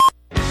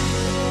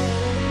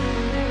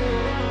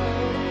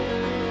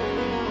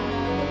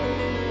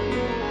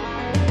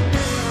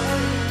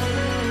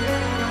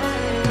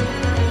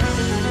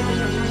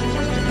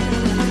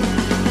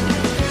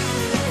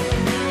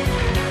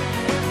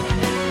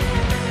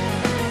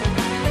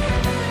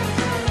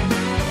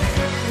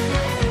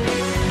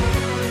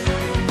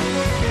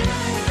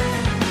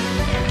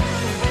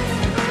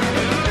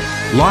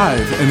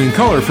Live and in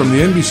color from the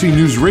NBC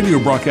News radio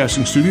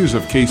broadcasting studios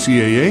of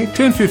KCAA,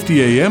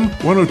 1050 AM,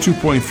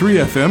 102.3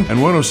 FM, and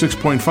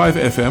 106.5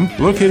 FM,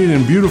 located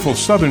in beautiful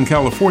Southern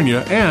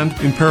California, and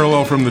in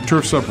parallel from the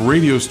Turf's Up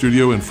radio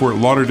studio in Fort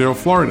Lauderdale,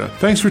 Florida.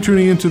 Thanks for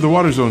tuning in to the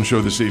Water Zone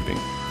show this evening.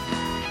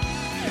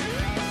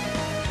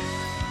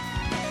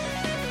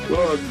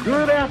 Well,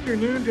 good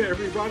afternoon to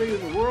everybody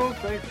in the world.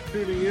 Thanks for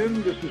tuning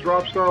in. This is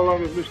Rob Starr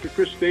along with Mr.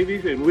 Chris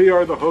Davies, and we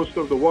are the host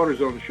of the Water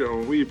Zone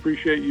show. We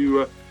appreciate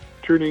you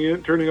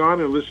turning on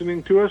and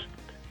listening to us.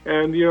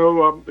 And,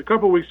 a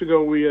couple of weeks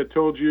ago I had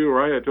told you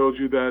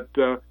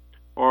that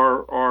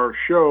our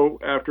show,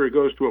 after it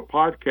goes to a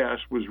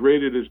podcast, was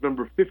rated as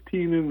number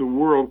 15 in the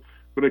world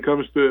when it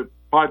comes to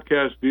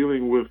podcasts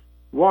dealing with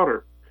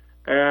water.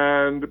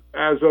 And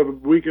as of a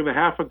week and a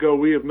half ago,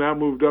 we have now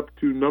moved up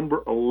to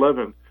number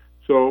 11.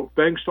 So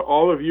thanks to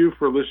all of you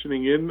for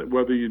listening in,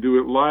 whether you do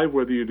it live,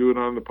 whether you do it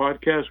on the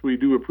podcast. We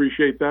do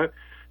appreciate that.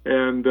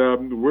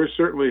 And we're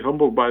certainly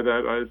humbled by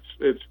that.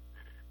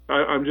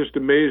 I'm just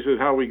amazed at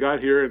how we got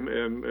here and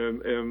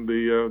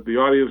the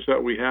audience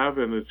that we have,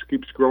 and it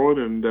keeps growing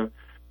and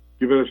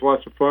giving us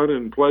lots of fun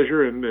and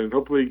pleasure and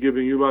hopefully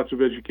giving you lots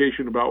of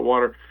education about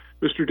water.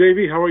 Mr.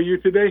 Davey, how are you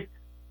today?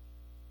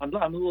 I'm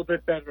a little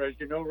bit better. As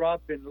you know,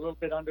 Rob, been a little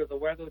bit under the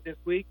weather this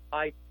week.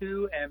 I,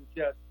 too, am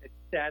just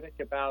ecstatic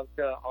about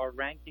our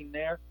ranking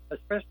there,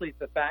 especially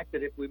the fact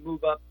that if we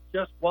move up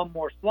just one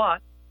more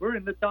slot, we're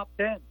in the top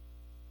 10.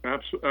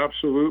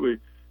 Absolutely.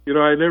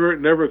 I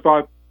never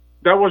thought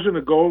that wasn't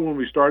a goal when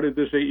we started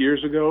this 8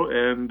 years ago,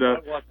 and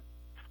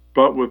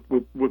but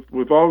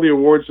with all the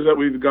awards that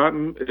we've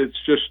gotten, it's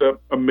just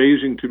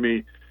amazing to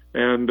me,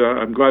 and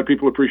I'm glad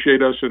people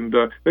appreciate us, and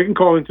they can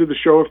call into the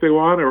show if they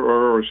want,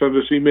 or send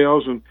us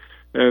emails and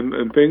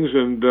things,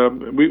 and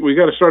we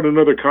got to start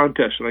another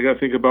contest, and I got to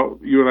think about,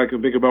 you and I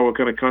can think about what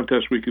kind of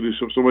contest we could do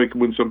so somebody can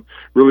win some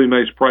really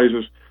nice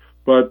prizes.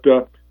 But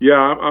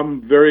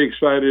I'm very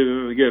excited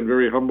and again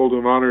very humbled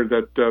and honored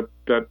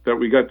that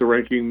we got the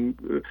ranking,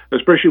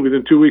 especially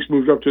within 2 weeks,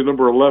 moved up to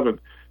number 11,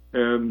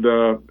 and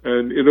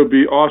it'll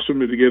be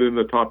awesome to get in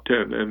the top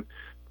 10. And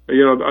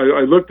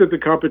I looked at the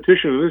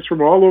competition, and it's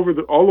from all over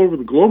the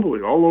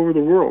globally, all over the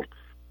world,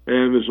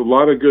 and there's a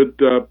lot of good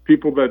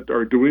people that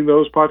are doing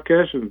those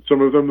podcasts, and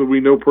some of them that we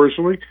know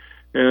personally,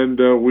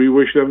 and we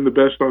wish them the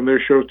best on their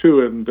show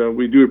too, and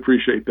we do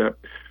appreciate that.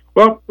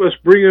 Well, let's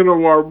bring in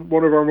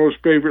one of our most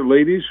favorite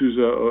ladies, who's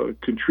a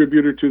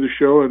contributor to the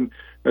show. And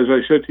as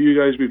I said to you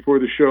guys before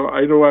the show,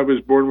 I know I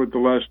was born with the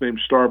last name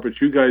Starr,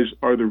 but you guys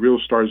are the real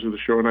stars of the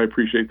show, and I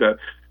appreciate that.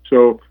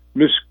 So,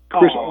 Miss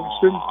Chris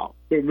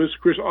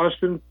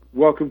Austin,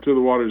 welcome to the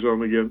Water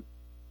Zone again.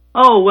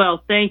 Oh,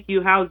 well, thank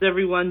you. How's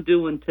everyone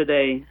doing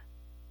today?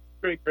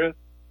 Great, Chris.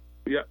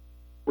 Yeah,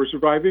 we're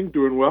surviving,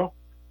 doing well.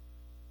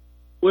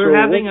 We're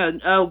having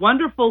a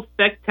wonderful,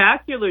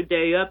 spectacular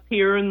day up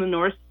here in the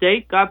North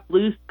State. Got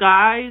blue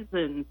skies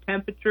and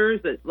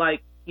temperatures at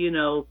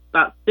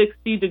about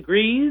 60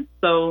 degrees.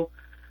 So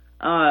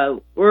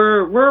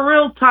we're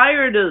real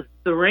tired of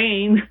the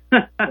rain.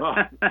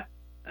 Well,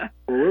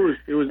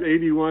 it was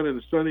 81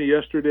 and sunny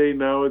yesterday.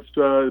 Now it's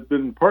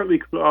been partly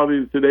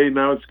cloudy today.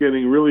 Now it's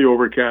getting really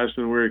overcast,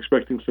 and we're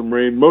expecting some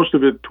rain. Most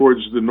of it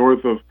towards the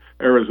north of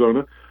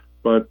Arizona.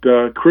 But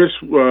Chris,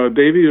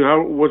 Davey,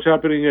 what's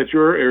happening at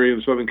your area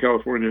in Southern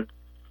California?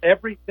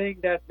 Everything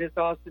that Miss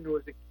Austin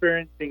was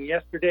experiencing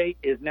yesterday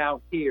is now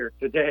here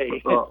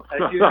today. Oh.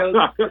 As you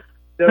know,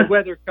 the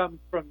weather comes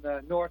from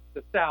the north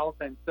to south,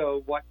 and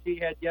so what she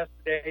had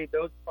yesterday,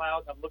 those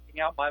clouds, I'm looking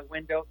out my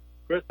window.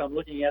 Chris, I'm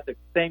looking at the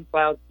same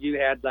clouds you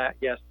had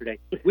yesterday.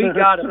 We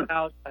got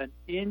about an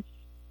inch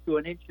to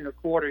an inch and a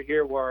quarter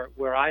here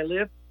where I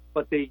live,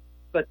 but the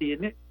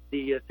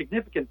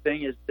significant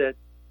thing is that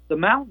the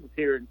mountains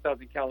here in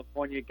Southern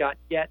California got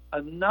yet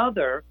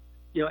another,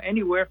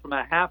 anywhere from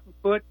a half a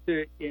foot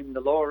to in the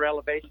lower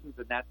elevations,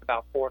 and that's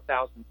about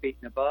 4,000 feet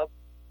and above,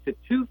 to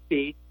 2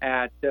 feet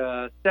at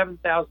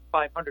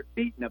 7,500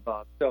 feet and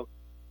above. So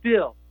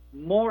still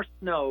more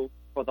snow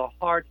for the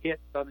hard-hit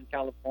Southern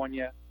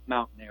California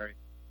mountain area.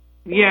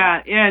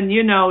 Yeah, and,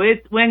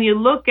 it's when you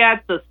look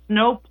at the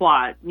snow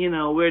plot,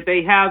 where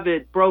they have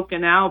it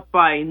broken out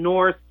by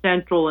north,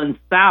 central, and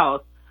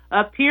south.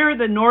 Up here,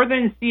 the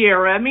northern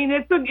Sierra, I mean,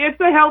 it's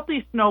a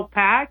healthy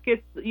snowpack.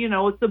 It's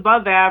it's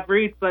above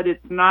average, but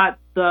it's not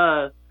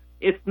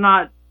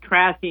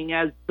tracking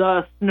as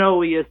the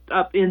snowiest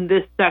up in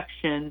this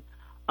section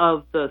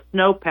of the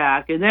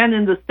snowpack. And then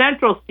in the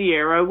central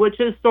Sierra, which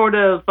is sort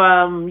of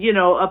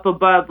up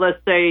above,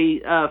 let's say,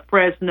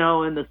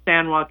 Fresno and the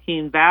San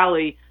Joaquin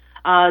Valley,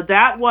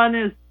 that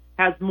one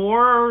has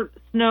more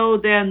snow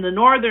than the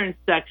northern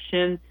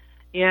section.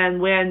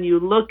 And when you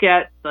look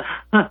at the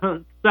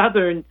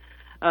southern,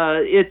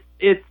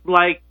 it's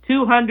like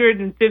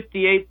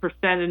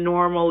 258% of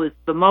normal. It's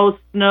the most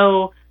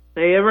snow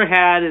they ever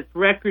had. It's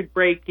record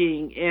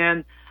breaking,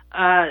 and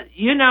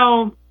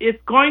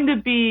it's going to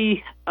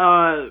be.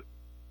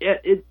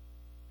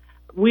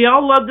 We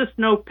all love the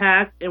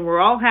snowpack, and we're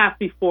all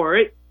happy for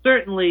it,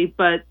 certainly.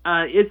 But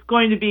it's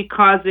going to be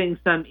causing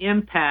some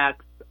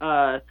impacts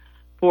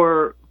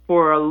for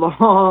a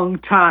long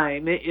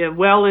time,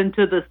 well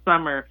into the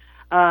summer.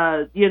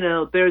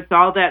 There's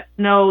all that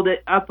snow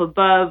that up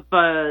above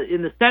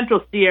in the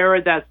Central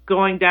Sierra that's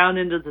going down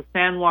into the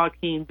San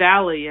Joaquin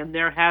Valley, and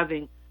they're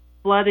having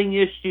flooding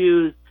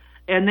issues,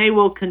 and they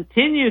will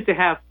continue to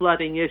have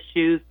flooding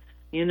issues.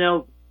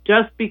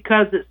 Just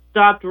because it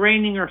stopped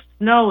raining or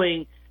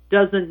snowing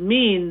doesn't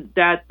mean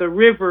that the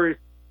rivers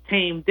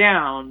tame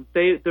down.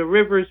 The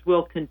rivers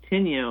will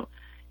continue.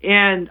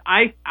 And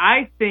I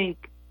think,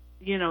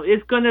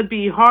 it's going to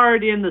be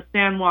hard in the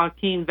San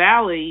Joaquin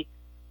Valley,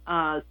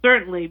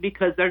 certainly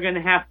because they're going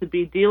to have to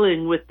be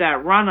dealing with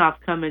that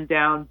runoff coming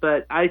down.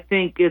 But I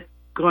think it's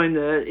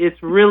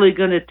really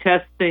going to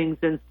test things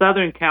in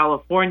Southern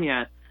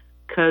California,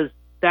 because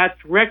that's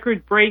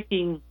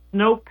record-breaking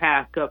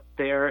snowpack up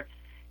there.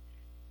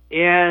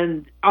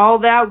 And all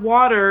that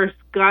water's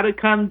got to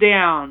come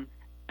down.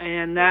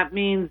 And that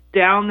means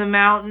down the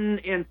mountain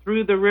and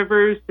through the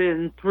rivers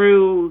and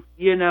through,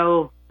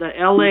 the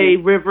L.A.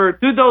 River,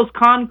 through those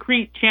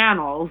concrete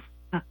channels.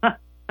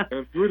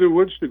 And through the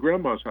woods to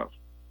Grandma's house.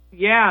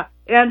 Yeah,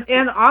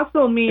 and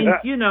also means,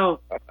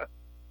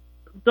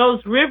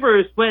 those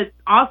rivers, when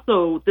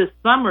also this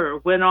summer,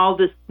 when all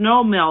this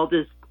snow melt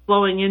is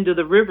flowing into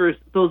the rivers,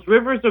 those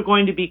rivers are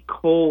going to be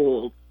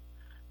cold,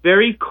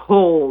 very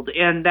cold,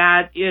 and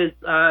that's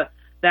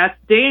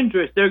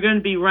dangerous. They're going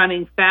to be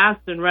running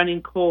fast and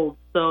running cold.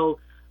 So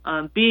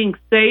being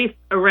safe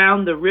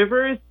around the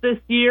rivers this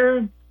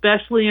year,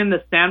 especially in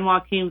the San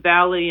Joaquin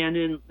Valley and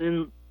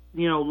in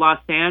Los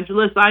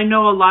Angeles. I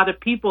know a lot of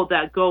people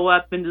that go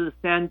up into the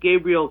San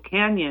Gabriel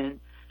Canyon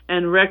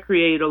and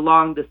recreate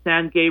along the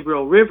San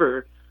Gabriel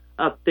River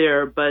up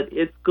there, but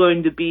it's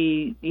going to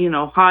be,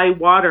 high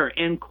water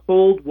and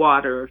cold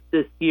water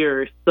this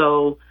year.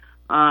 So,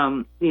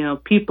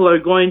 people are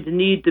going to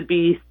need to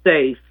be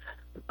safe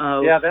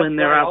when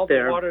they're out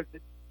there.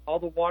 All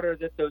the water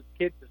that those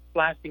kids are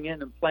splashing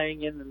in and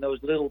playing in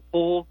those little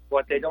pools,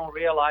 what they don't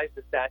realize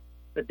is that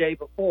the day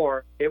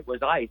before, it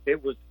was ice.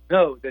 It was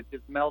snow that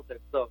just melted.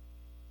 So,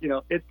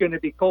 it's going to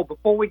be cold.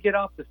 Before we get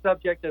off the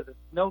subject of the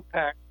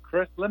snowpack,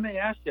 Chris, let me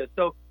ask you.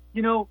 So,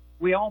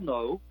 we all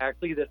know,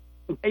 actually, that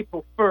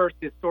April 1st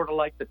is sort of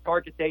like the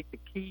target date, the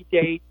key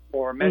date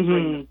for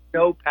measuring the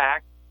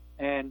snowpack.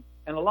 And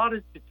a lot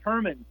is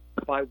determined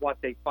by what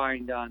they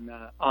find on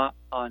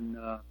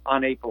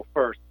April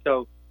 1st.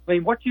 So,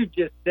 what you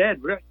just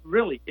said,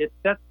 really, it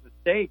sets the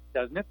stage,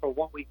 doesn't it, for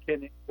what we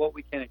can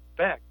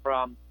expect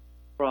from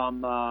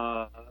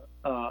a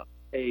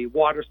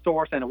water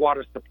source and a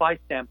water supply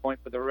standpoint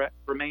for the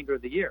remainder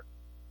of the year.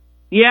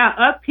 Yeah,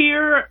 up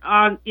here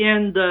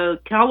in the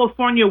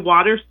California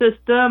water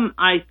system,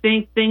 I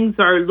think things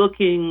are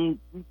looking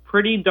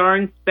pretty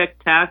darn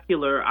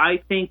spectacular. I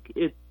think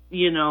it's,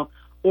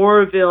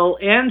 Oroville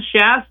and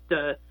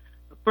Shasta,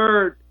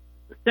 for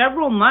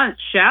several months,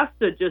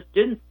 Shasta just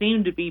didn't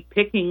seem to be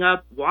picking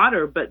up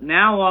water, but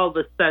now all of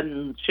a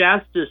sudden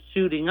Shasta's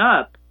shooting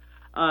up.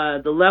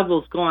 The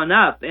level's gone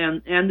up,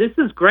 and this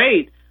is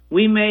great.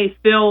 We may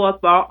fill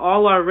up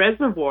all our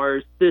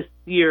reservoirs this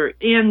year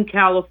in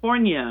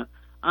California.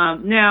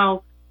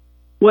 Now,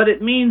 what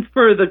it means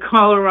for the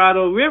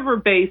Colorado River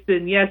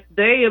Basin, yes,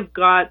 they have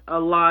got a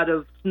lot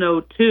of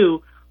snow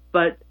too,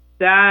 but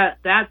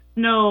that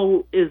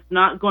snow is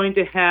not going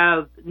to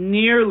have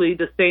nearly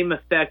the same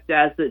effect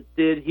as it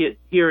did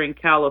here in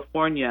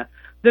California.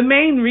 The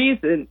main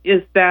reason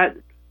is that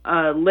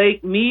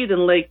Lake Mead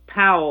and Lake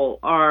Powell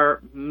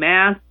are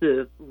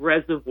massive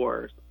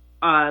reservoirs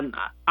on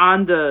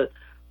the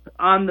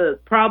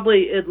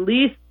probably at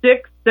least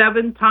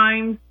 6-7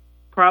 times,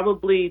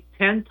 probably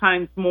 10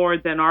 times more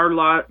than our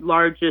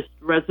largest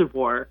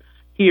reservoir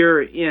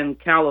here in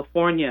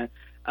California.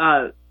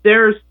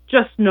 There's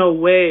just no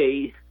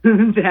way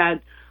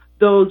that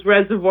those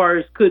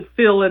reservoirs could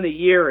fill in a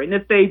year. And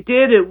if they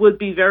did, it would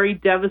be very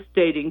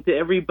devastating to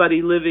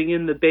everybody living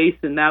in the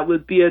basin. That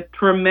would be a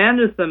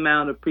tremendous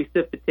amount of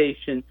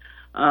precipitation.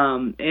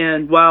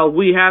 And while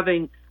we're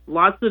having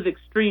lots of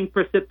extreme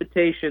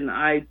precipitation,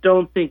 I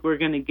don't think we're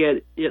going to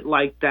get it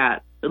like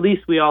that. At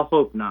least we all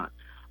hope not.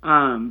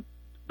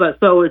 But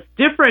so it's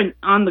different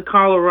on the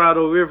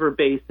Colorado River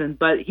Basin.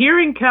 But here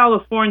in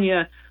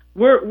California,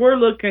 we're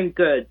looking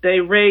good. They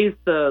raised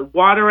the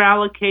water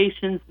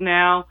allocations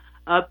now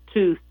up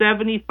to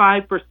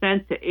 75%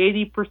 to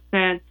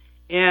 80%,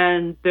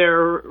 and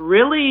they're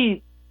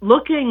really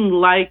looking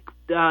like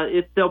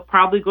they're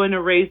probably going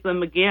to raise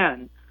them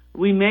again.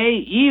 We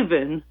may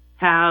even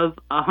have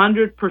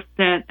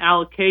 100%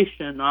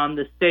 allocation on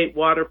the state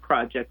water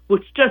project,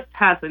 which just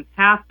hasn't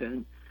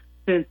happened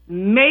since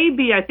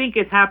maybe, I think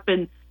it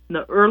happened in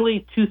the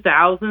early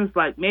 2000s,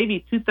 like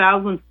maybe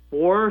 2004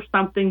 or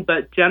something,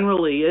 but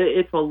generally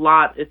it's a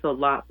lot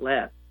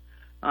less.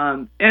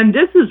 And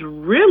this is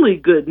really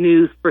good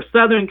news for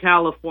Southern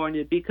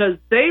California, because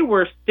they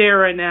were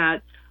staring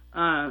at,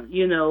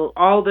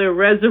 all their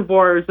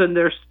reservoirs and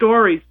their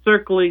stories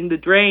circling the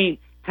drain.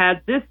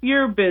 Had this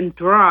year been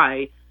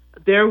dry,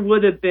 there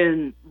would have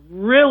been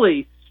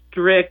really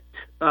strict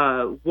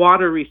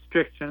water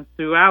restrictions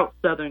throughout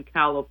Southern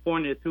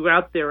California,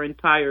 throughout their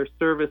entire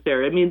service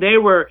area. I mean, they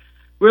were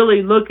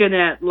really looking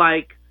at,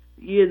 like,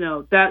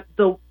 that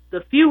the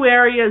few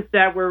areas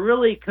that were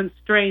really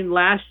constrained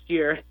last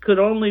year could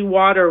only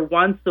water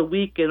once a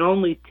week and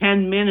only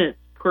 10 minutes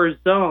per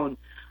zone.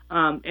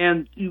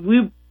 And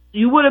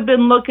you would have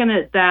been looking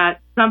at that,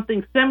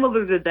 something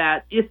similar to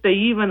that, if they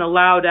even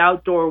allowed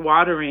outdoor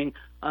watering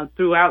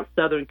throughout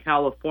Southern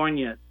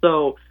California.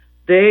 So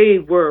they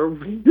were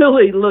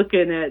really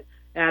looking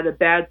at a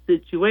bad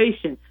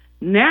situation.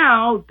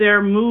 Now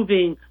they're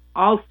moving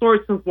all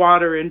sorts of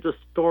water into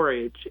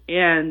storage,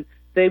 and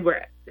they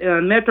were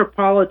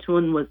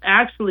Metropolitan was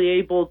actually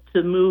able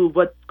to move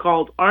what's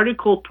called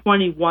Article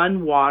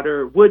 21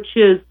 water, which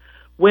is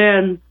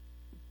when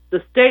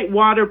the State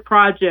Water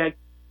Project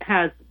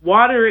has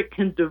water it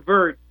can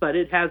divert, but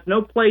it has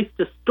no place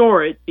to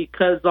store it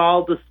because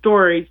all the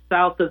storage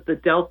south of the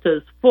Delta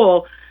is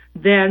full.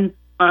 Then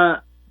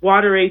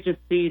water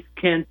agencies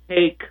can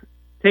take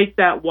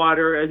that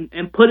water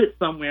and put it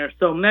somewhere.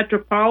 So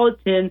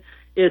Metropolitan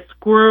is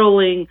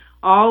squirreling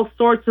all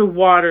sorts of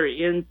water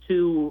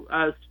into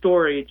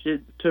storage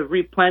to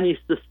replenish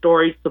the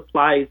storage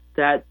supplies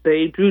that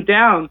they drew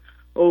down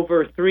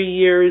over 3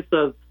 years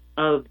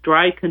of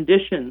dry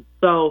conditions.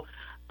 So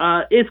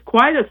it's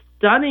quite a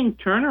stunning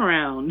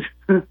turnaround,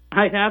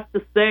 I have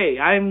to say.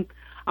 I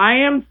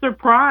am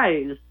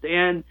surprised,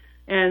 and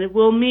it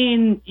will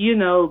mean,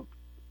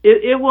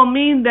 it will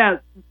mean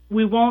that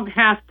we won't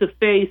have to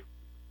face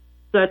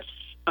such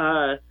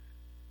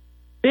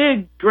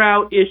big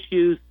drought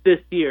issues this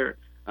year.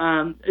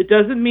 It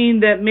doesn't mean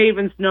that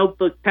Maven's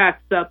Notebook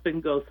packs up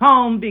and goes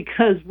home,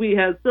 because we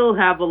still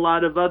have a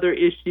lot of other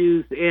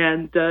issues,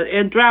 and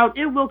drought,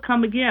 it will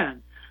come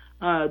again.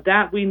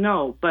 That we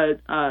know,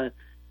 but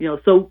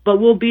but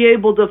we'll be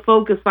able to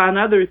focus on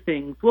other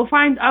things. We'll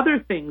find other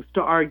things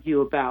to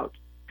argue about.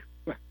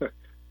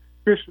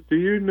 Chris, do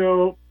you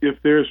know if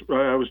there's?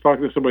 I was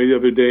talking to somebody the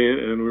other day,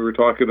 and we were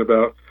talking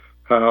about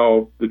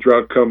how the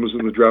drought comes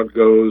and the drought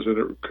goes,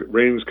 and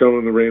rains come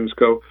and the rains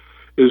go.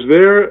 Is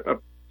there a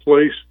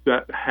place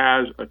that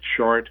has a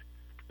chart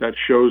that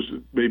shows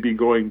maybe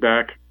going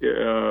back?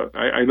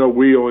 I know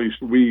we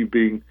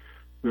being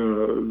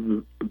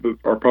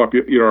our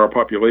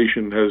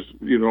population has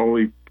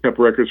only kept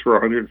records for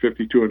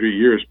 150, 200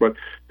 years, but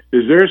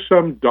is there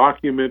some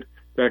document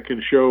that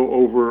can show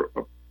over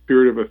a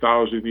period of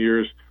 1,000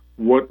 years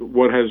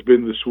what has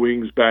been the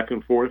swings back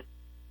and forth?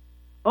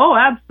 Oh,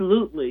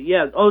 absolutely,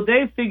 yeah. Oh,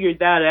 they figured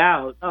that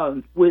out.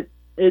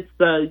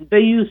 They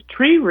use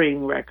tree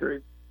ring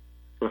records,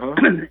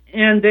 and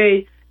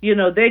they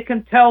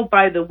can tell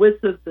by the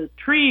width of the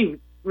tree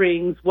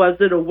rings, was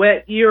it a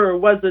wet year or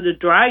was it a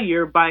dry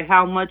year, by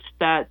how much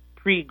that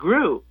tree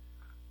grew.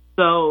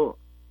 So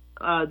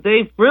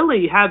they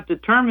really have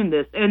determined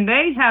this, and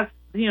they have,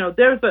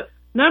 there's a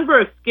number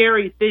of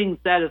scary things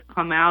that have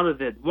come out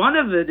of it. One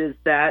of it is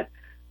that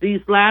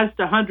these last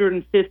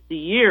 150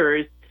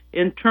 years,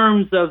 in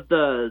terms of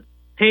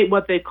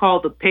what they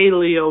call the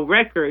paleo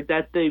record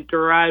that they've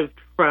derived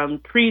from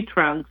tree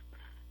trunks,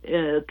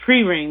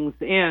 tree rings,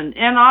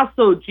 and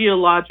also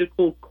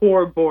geological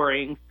core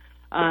borings,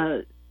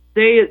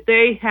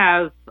 they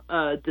have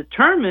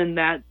determined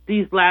that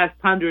these last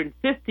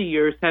 150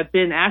 years have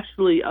been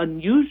actually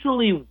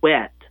unusually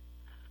wet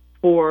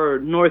for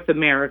North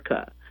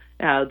America.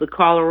 The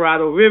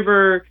Colorado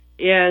River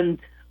and,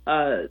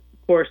 of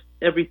course,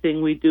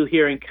 everything we do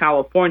here in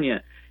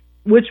California,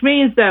 which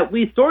means that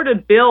we sort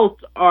of built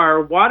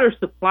our water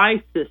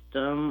supply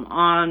system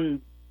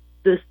on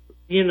this,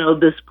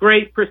 this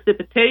great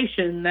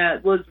precipitation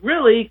that was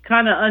really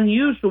kind of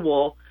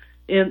unusual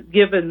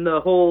given the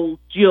whole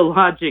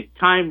geologic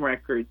time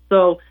record.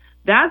 So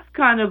that's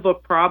kind of a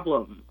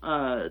problem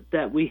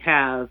that we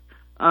have.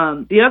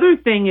 The other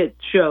thing it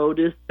showed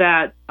is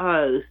that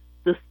the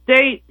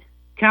state,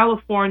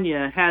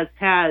 California, has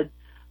had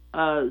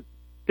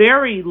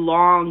very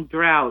long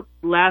droughts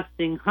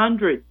lasting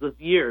hundreds of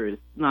years.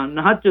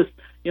 Not just,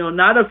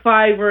 not a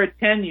 5 or a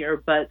 10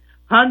 year, but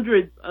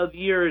hundreds of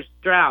years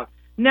drought.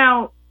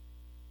 Now,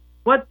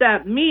 what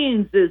that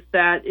means is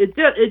that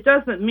it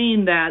doesn't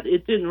mean that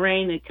it didn't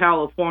rain in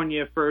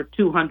California for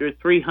 200,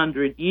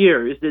 300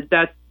 years. It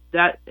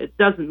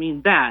doesn't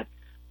mean that.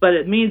 But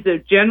it means they're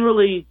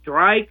generally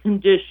dry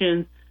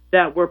conditions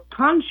that were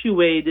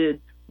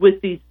punctuated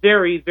with these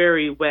very,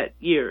 very wet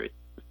years.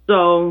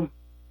 So,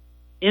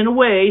 in a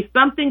way,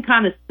 something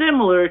kind of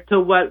similar to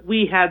what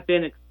we have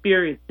been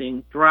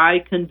experiencing, dry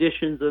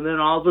conditions, and then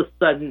all of a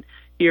sudden,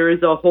 here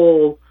is a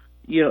whole,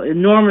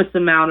 enormous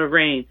amount of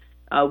rain.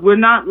 We're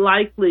not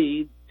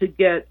likely to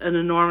get an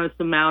enormous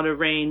amount of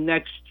rain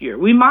next year.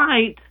 We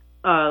might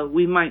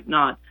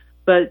not.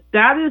 But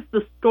that is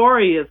the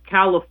story of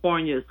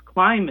California's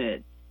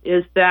climate,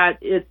 is that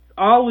it's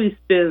always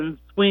been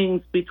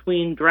swings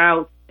between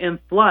droughts and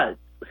floods.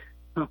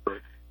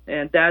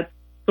 And that's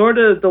sort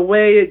of the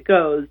way it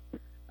goes,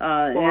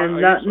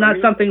 and not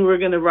something we're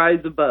going to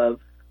rise above.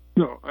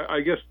 No,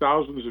 I guess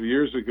thousands of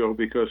years ago,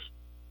 because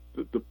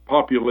the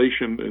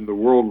population in the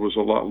world was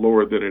a lot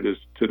lower than it is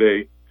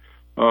today.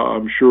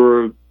 I'm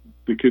sure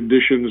the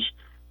conditions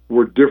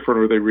were different,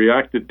 or they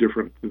reacted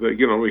different.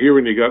 Here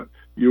when you got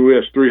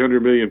U.S.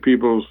 300 million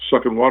people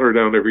sucking water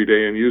down every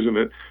day and using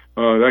it,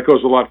 that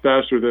goes a lot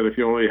faster than if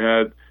you only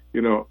had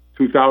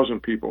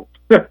 2,000 people.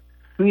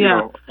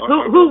 Yeah,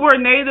 who were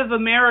Native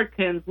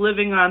Americans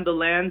living on the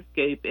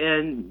landscape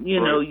and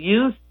right.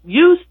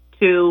 used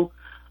to.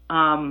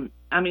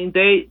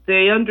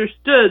 They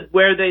understood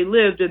where they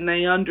lived, and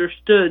they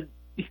understood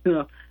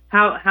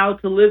how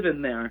to live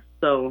in there.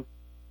 So.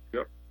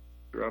 Yep,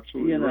 you're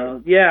absolutely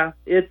right. Yeah,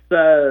 it's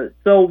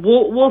so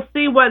we'll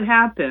see what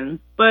happens,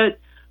 but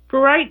for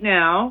right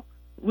now,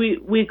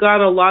 we got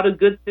a lot of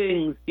good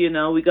things. We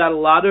got a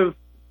lot of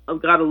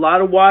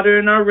water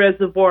in our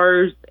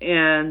reservoirs,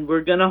 and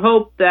we're going to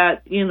hope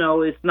that,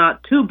 it's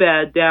not too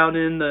bad down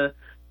in the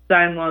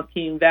San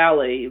Joaquin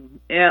Valley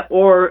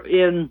or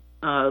in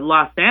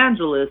Los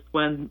Angeles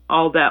when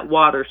all that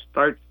water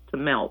starts to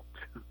melt.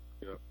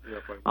 Yeah,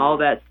 all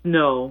that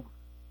snow.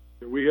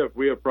 We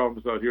have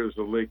problems out here. There's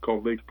a lake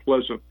called Lake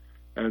Pleasant,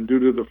 and due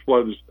to the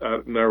floods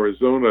out in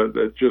Arizona,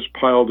 that just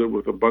piled it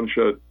with a bunch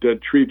of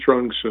dead tree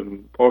trunks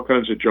and all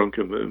kinds of junk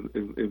in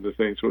the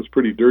thing. So it's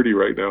pretty dirty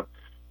right now.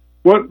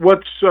 What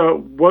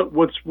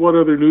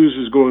other news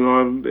is going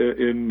on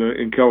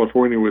in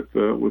California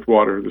with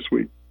water this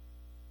week?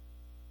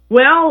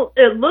 Well,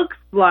 it looks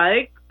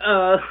like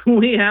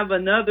we have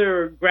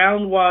another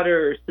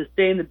groundwater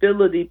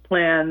sustainability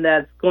plan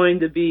that's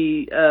going to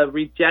be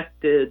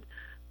rejected.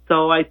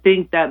 So I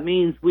think that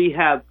means we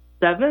have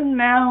 7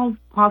 now,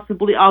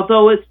 possibly,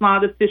 although it's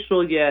not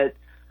official yet.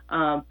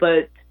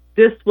 But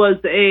this was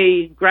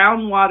a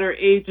groundwater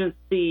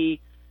agency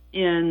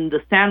in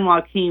the San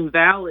Joaquin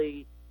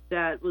Valley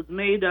that was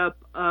made up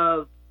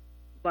of,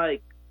 I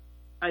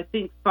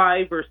think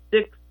 5 or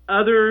 6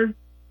 other,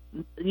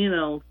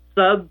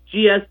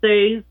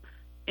 sub-GSAs,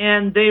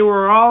 and they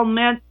were all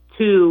meant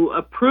to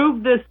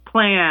approve this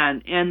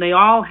plan, and they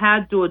all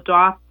had to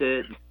adopt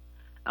it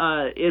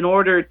in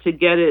order to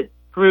get it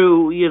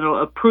through,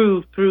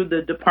 approved through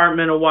the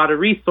Department of Water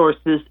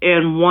Resources,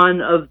 and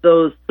one of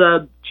those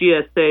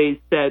sub-GSAs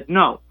said,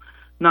 no,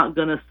 not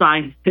going to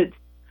sign it.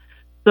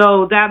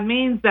 So that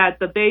means that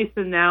the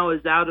basin now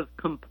is out of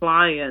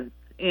compliance,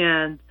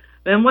 and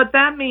what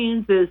that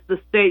means is the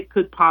state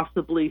could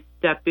possibly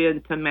step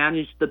in to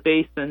manage the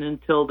basin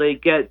until they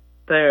get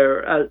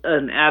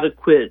an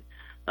adequate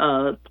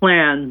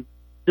plan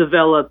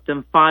developed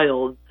and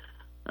filed.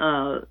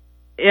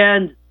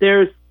 And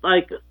there's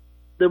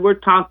we're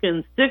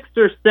talking 6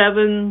 or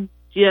 7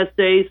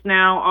 GSAs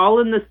now, all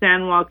in the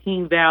San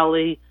Joaquin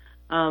Valley,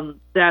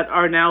 that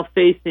are now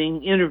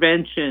facing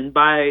intervention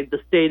by the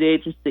state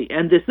agency.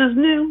 And this is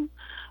new.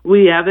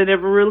 We haven't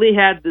ever really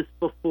had this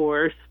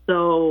before.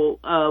 So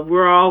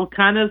we're all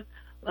kind of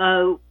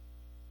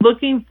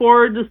looking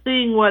forward to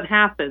seeing what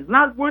happens.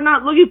 We're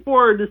not looking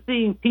forward to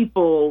seeing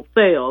people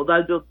failed.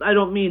 I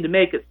don't mean to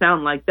make it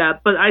sound like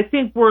that, but I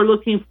think we're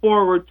looking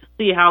forward to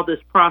see how this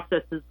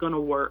process is going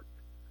to work,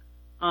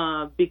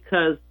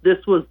 because this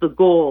was the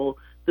goal.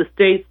 The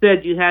state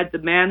said you had to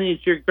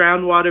manage your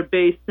groundwater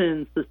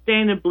basin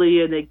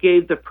sustainably, and it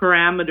gave the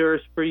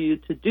parameters for you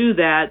to do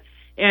that.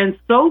 And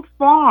so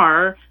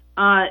far,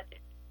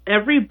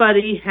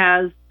 everybody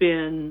has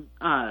been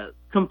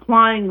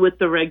complying with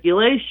the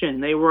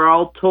regulation. They were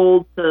all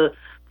told to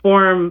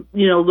form,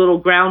 little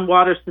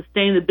groundwater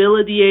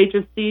sustainability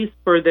agencies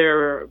for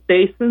their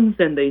basins,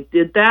 and they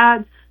did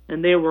that.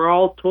 And they were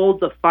all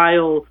told to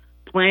file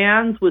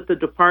plans with the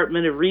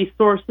Department of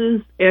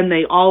Resources, and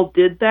they all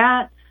did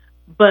that.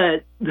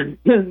 But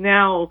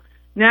now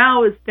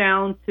it's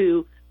down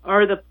to,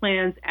 are the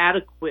plans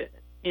adequate?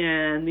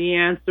 And the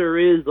answer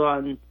is,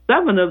 on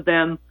 7 of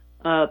them,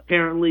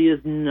 apparently is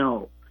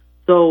no.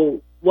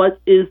 So what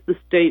is the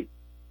state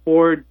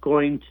board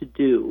going to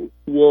do?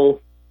 We'll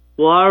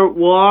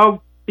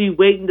all be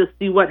waiting to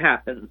see what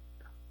happens.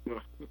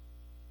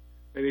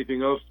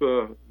 Anything else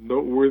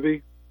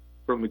noteworthy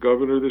from the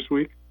governor this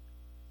week?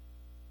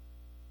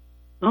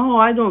 Oh,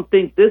 I don't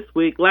think this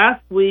week.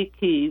 Last week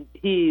he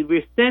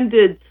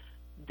rescinded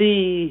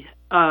the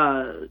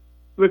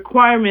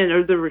requirement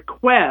or the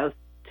request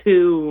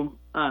to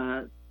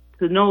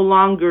no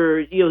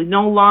longer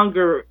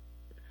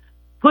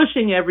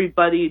pushing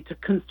everybody to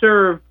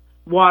conserve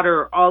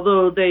water,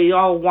 although they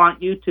all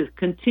want you to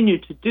continue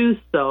to do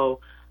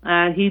so.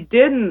 He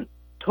didn't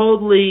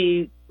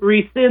totally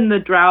rescind the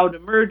drought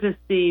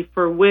emergency,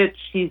 for which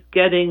he's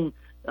getting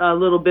a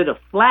little bit of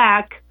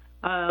flack.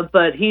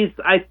 But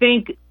I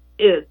think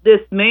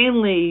this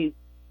mainly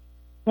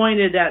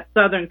pointed at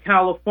Southern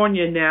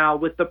California now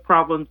with the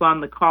problems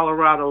on the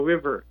Colorado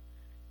River.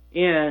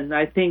 And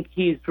I think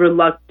he's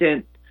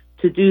reluctant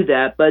to do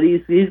that, but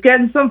he's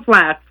getting some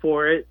flack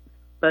for it.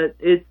 But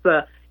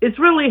it's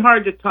really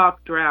hard to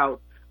talk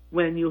drought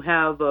when you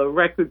have a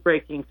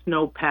record-breaking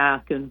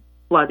snowpack and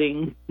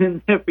flooding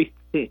and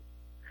everything.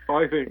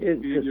 I think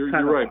you're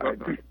right.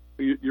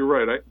 You're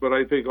right. But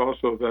I think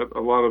also that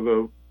a lot of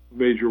the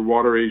major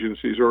water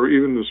agencies, or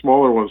even the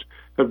smaller ones,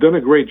 have done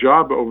a great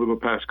job over the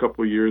past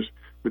couple of years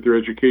with their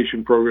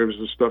education programs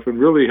and stuff, and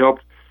really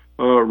helped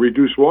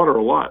reduce water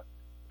a lot.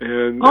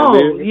 And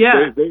absolutely.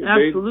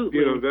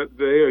 That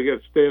they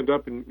got to stand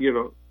up and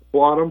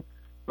applaud them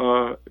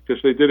because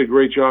they did a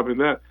great job in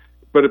that.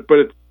 But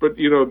the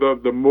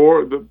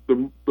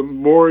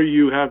more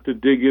you have to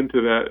dig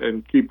into that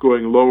and keep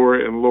going lower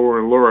and lower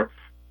and lower,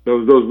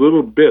 those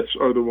little bits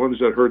are the ones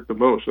that hurt the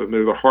most, and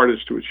they're the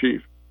hardest to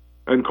achieve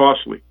and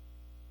costly.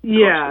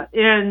 Yeah,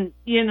 and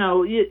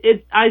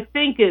I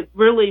think it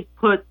really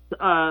puts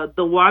the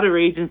water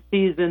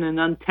agencies in an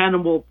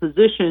untenable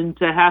position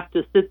to have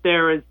to sit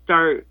there and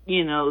start,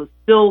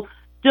 still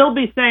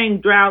be saying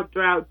drought,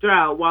 drought,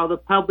 drought, while the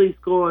public's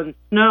going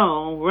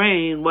snow,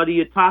 rain. What are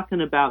you talking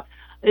about?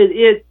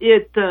 It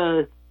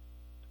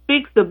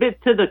speaks a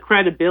bit to the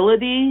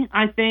credibility,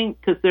 I think,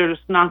 because they're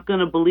just not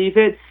going to believe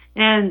it.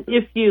 And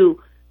if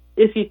you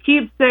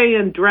keep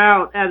saying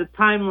drought at a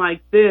time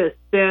like this,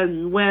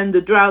 then when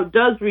the drought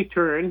does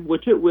return,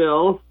 which it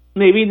will,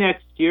 maybe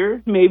next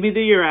year, maybe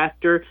the year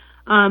after,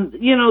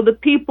 the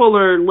people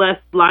are less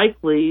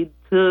likely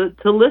to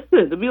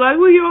listen. To be like,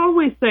 well, you're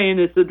always saying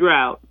it's a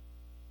drought.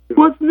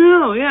 What's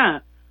new? Yeah.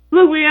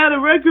 Look, we had a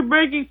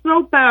record-breaking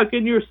snowpack,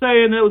 and you're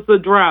saying it was a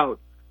drought.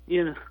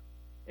 And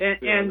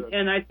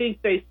I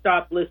think they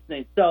stopped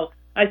listening. So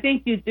I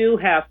think you do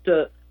have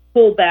to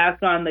pull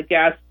back on the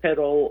gas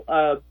pedal,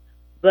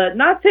 but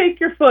not take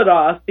your foot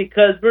off,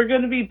 because we're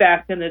going to be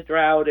back in a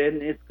drought,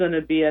 and it's going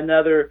to be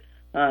another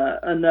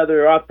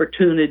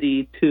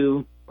opportunity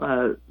to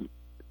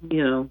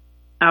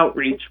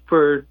outreach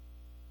for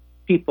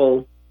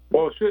people.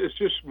 Well, it's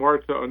just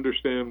smart to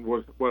understand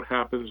what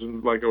happens,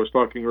 and like I was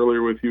talking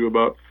earlier with you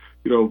about,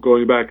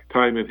 going back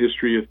time in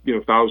history,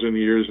 1,000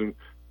 years, and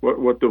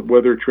what the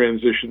weather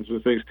transitions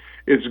and things.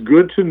 It's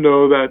good to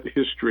know that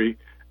history,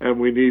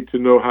 and we need to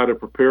know how to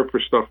prepare for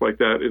stuff like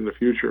that in the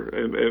future,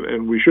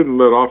 and we shouldn't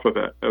let off of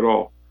that at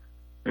all.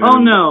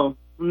 And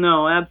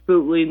No,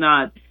 absolutely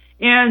not.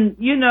 And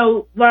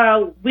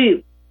while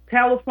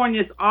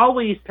California's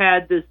always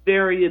had this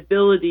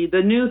variability,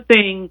 the new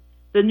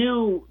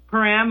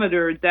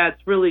parameter that's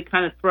really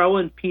kind of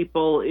throwing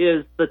people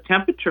is the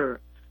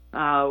temperature.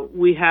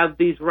 We have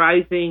these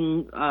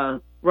rising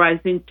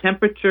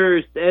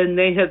temperatures, and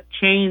they have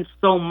changed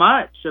so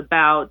much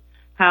about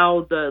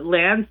how the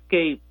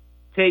landscape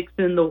takes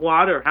in the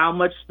water, how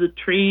much the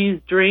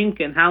trees drink,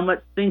 and how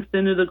much sinks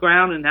into the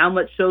ground, and how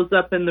much shows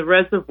up in the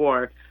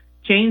reservoir.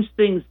 Changed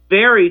things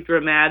very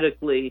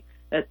dramatically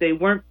that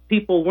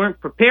people weren't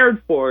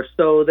prepared for.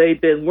 So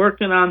they've been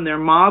working on their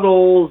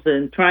models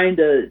and trying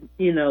to,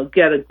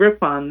 get a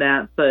grip on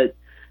that. But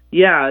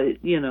yeah,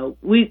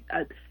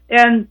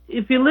 and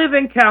if you live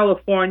in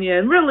California,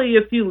 and really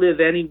if you live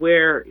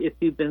anywhere, if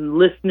you've been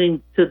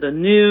listening to the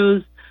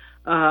news,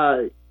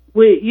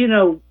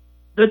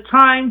 the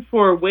time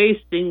for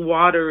wasting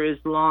water is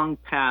long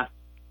past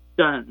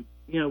done.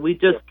 We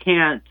just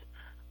can't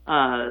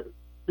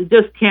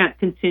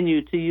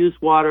continue to use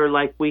water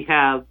like we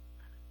have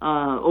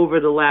over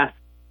the last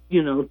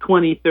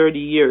 20, 30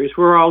 years.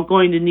 We're all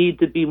going to need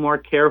to be more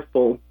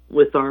careful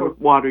with our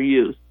water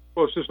use.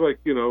 Well, it's just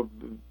like, does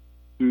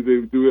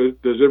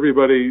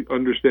everybody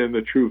understand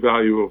the true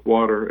value of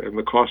water and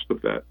the cost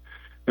of that?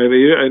 And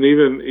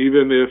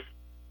even if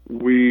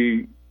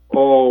we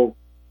all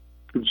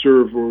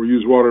conserve or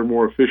use water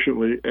more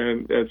efficiently,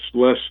 and it's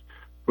less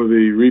for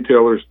the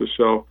retailers to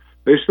sell,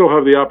 they still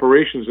have the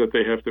operations that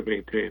they have to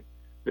maintain.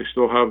 They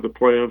still have the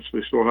plants.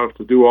 They still have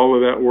to do all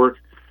of that work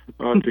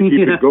to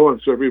keep it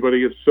going. So everybody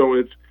gets. So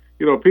it's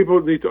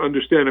people need to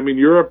understand. I mean,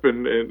 Europe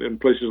and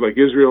places like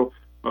Israel,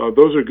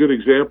 those are good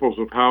examples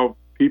of how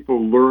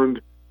people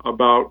learned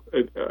about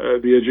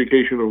the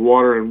education of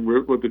water and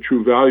what the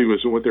true value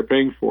is and what they're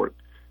paying for it.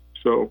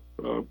 So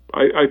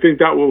I think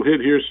that will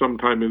hit here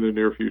sometime in the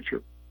near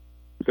future.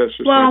 That's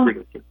just my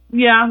prediction.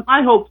 Yeah,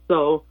 I hope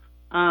so.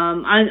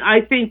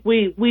 I think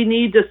we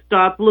need to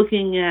stop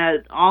looking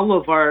at all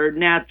of our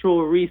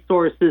natural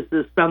resources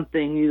as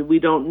something we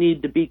don't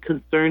need to be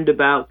concerned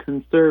about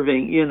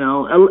conserving.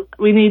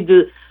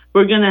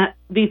 We're going to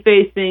be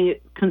facing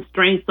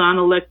constraints on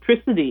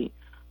electricity.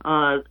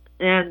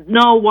 And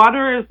no,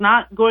 water is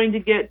not going to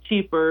get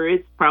cheaper.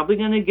 It's probably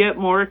going to get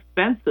more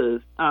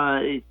expensive,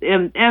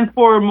 and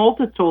for a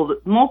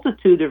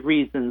multitude of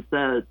reasons.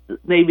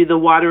 Maybe the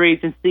water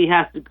agency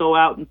has to go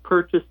out and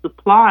purchase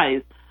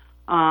supplies.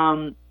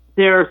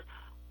 They're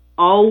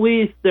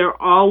always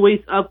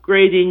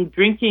upgrading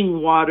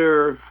drinking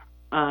water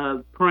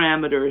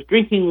parameters,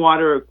 drinking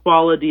water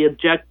quality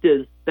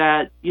objectives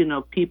that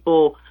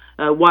people,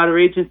 water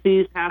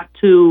agencies have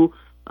to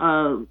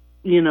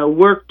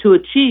work to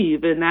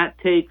achieve, and that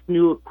takes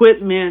new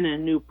equipment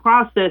and new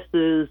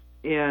processes,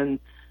 and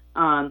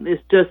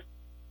it's just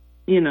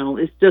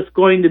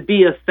going to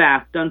be a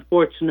fact.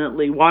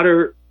 Unfortunately,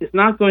 water is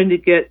not going to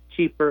get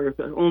cheaper,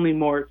 but only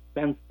more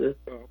expensive.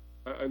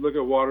 I look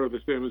at water the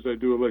same as I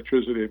do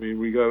electricity. I mean,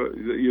 we got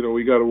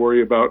to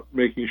worry about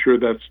making sure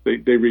that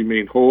they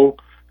remain whole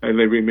and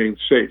they remain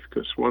safe,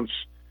 because once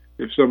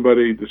if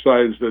somebody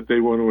decides that they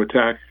want to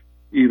attack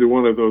either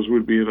one of those,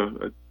 would be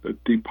in a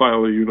deep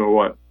pile of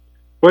you-know-what.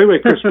 Well, anyway,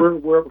 Chris,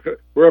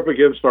 we're up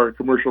against our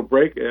commercial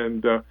break,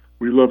 and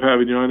we love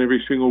having you on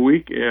every single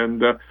week.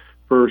 And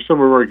for some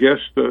of our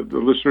guests, the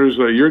listeners,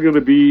 you're going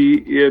to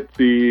be at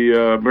the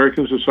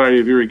American Society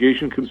of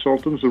Irrigation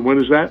Consultants, and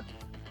when is that?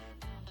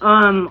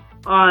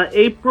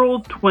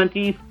 April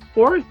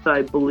 24th,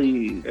 I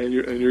believe. And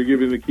you're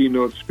giving the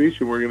keynote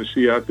speech, and we're going to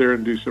see you out there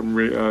and do some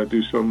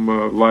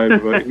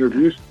live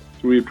interviews.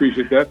 So we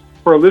appreciate that.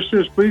 For our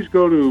listeners, please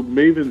go to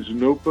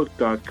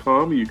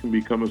mavensnotebook.com. You can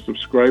become a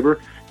subscriber.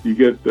 You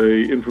get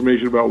the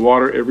information about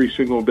water every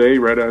single day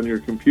right on your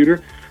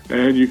computer.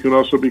 And you can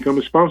also become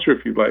a sponsor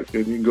if you'd like.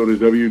 And you can go to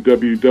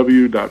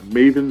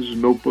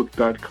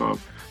www.mavensnotebook.com.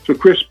 So,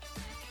 Chris,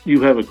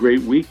 you have a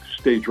great week.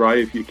 Stay dry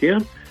if you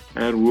can.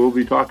 And we'll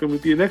be talking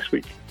with you next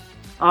week.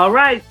 All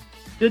right.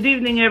 Good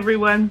evening,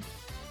 everyone.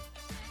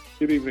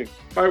 Good evening.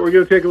 All right, we're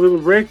going to take a little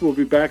break. We'll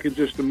be back in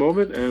just a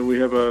moment. And we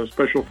have a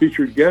special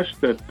featured guest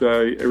that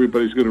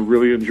everybody's going to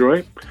really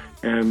enjoy.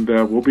 And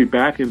we'll be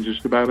back in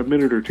just about a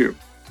minute or two.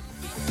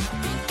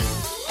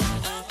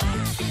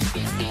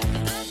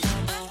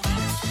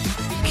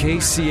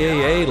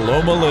 KCAA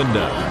Loma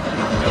Linda.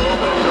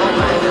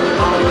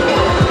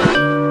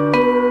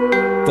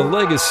 The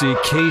Legacy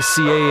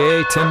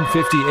KCAA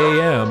 1050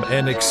 AM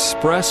and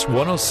Express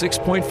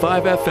 106.5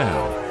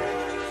 FM.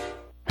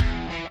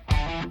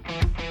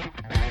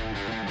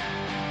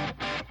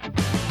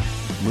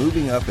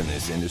 Moving up in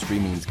this industry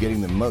means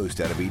getting the most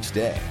out of each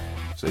day,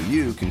 so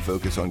you can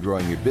focus on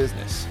growing your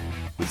business.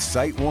 With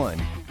Site One,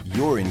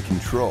 you're in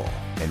control,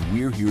 and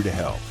we're here to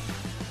help.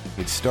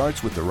 It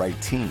starts with the right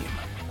team.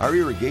 Our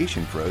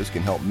irrigation pros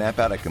can help map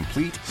out a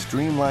complete,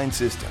 streamlined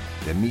system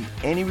that meet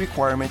any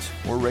requirements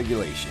or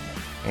regulation.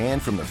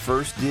 And from the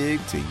first dig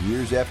to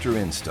years after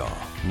install,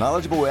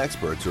 knowledgeable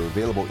experts are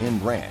available in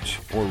branch,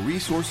 or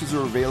resources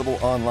are available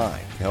online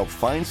to help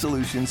find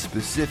solutions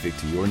specific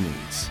to your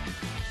needs.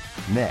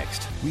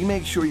 Next, we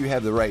make sure you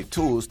have the right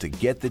tools to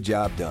get the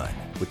job done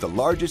with the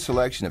largest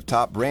selection of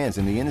top brands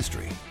in the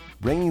industry,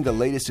 bringing the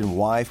latest in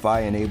Wi-Fi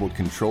enabled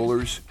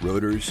controllers,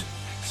 rotors,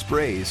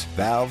 sprays,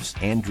 valves,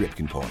 and drip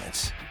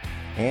components.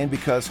 And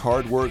because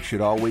hard work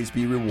should always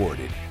be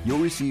rewarded, you'll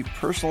receive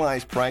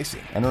personalized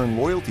pricing and earn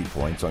loyalty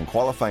points on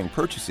qualifying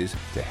purchases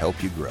to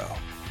help you grow.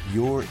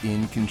 You're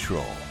in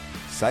control.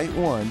 Site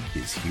One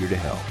is here to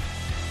help.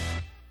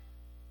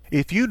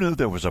 If you knew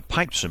there was a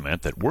pipe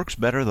cement that works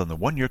better than the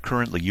one you're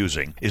currently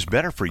using, is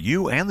better for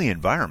you and the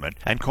environment,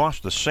 and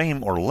costs the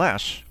same or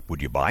less,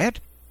 would you buy it?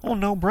 Oh,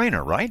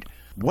 no-brainer, right?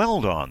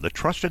 Weldon, the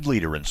trusted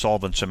leader in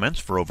solvent cements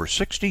for over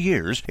 60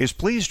 years, is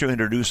pleased to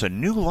introduce a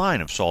new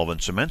line of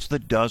solvent cements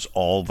that does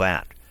all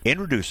that.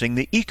 Introducing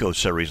the Eco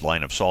Series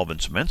line of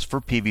solvent cements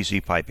for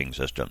PVC piping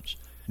systems.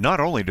 Not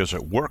only does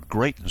it work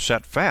great and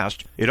set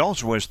fast, it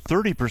also has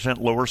 30%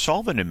 lower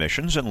solvent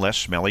emissions and less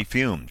smelly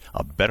fumes,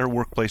 a better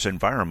workplace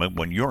environment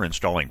when you're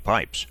installing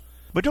pipes.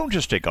 But don't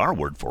just take our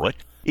word for it.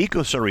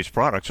 Eco Series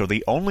products are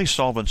the only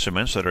solvent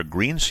cements that are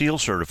Green Seal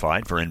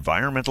certified for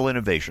environmental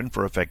innovation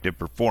for effective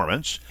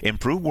performance,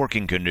 improved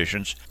working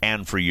conditions,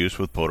 and for use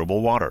with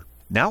potable water.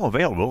 Now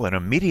available in a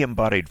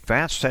medium-bodied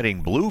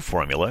fast-setting blue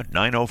formula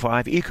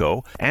 905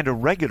 Eco and a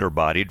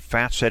regular-bodied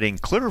fast-setting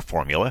clear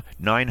formula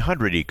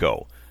 900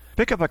 Eco.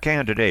 Pick up a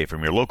can today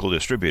from your local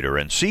distributor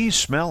and see,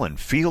 smell, and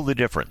feel the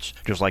difference,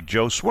 just like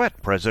Joe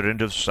Sweat,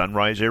 president of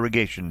Sunrise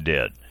Irrigation,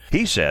 did.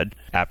 He said,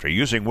 after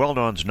using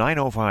Weldon's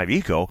 905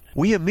 Eco,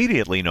 we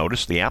immediately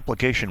noticed the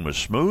application was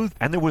smooth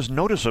and there was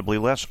noticeably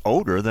less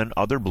odor than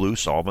other blue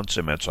solvent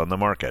cements on the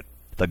market.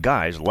 The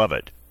guys love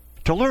it.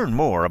 To learn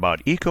more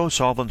about Eco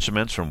solvent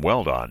cements from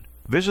Weldon,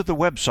 visit the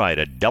website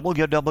at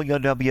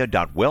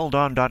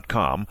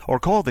www.weldon.com or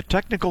call the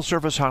technical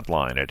service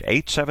hotline at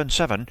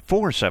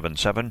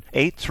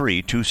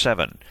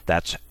 877-477-8327.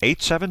 That's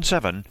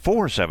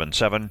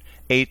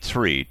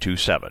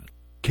 877-477-8327.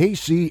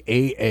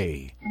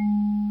 KCAA.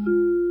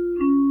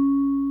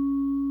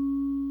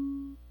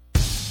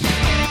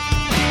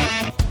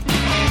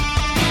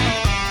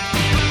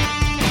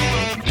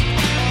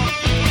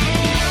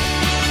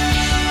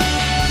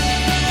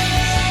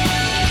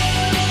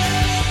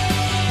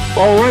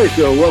 All right,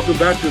 welcome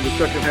back to the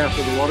second half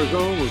of the Water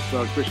Zone with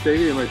Chris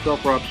Davey and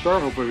myself, Rob Starr.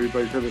 Hope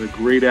everybody's having a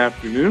great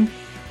afternoon.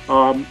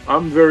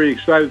 I'm very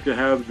excited to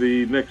have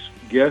the next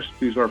guest.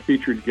 She's our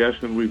featured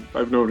guest, and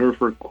I've known her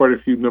for quite a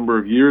few number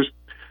of years.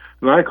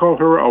 And I call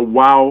her a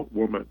wow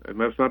woman, and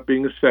that's not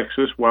being a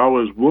sexist.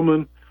 Wow is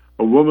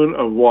a woman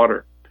of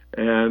water.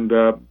 And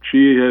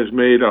she has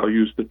made, I'll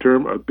use the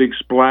term, a big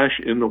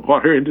splash in the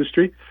water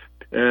industry.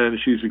 And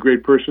she's a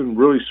great person,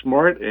 really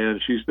smart,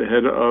 and she's the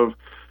head of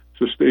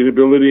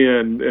sustainability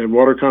and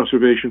water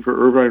conservation for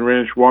Irvine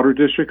Ranch Water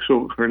District.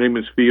 So her name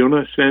is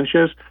Fiona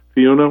Sanchez.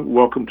 Fiona,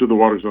 welcome to the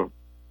Water Zone.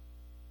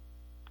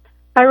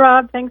 Hi,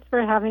 Rob. Thanks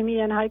for having me,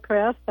 and hi,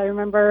 Chris. I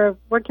remember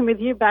working with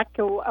you back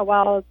a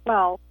while as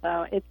well,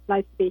 so it's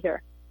nice to be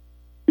here.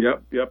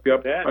 Yep.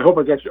 I hope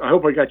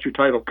I got your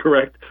title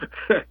correct.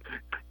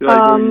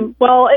 Well,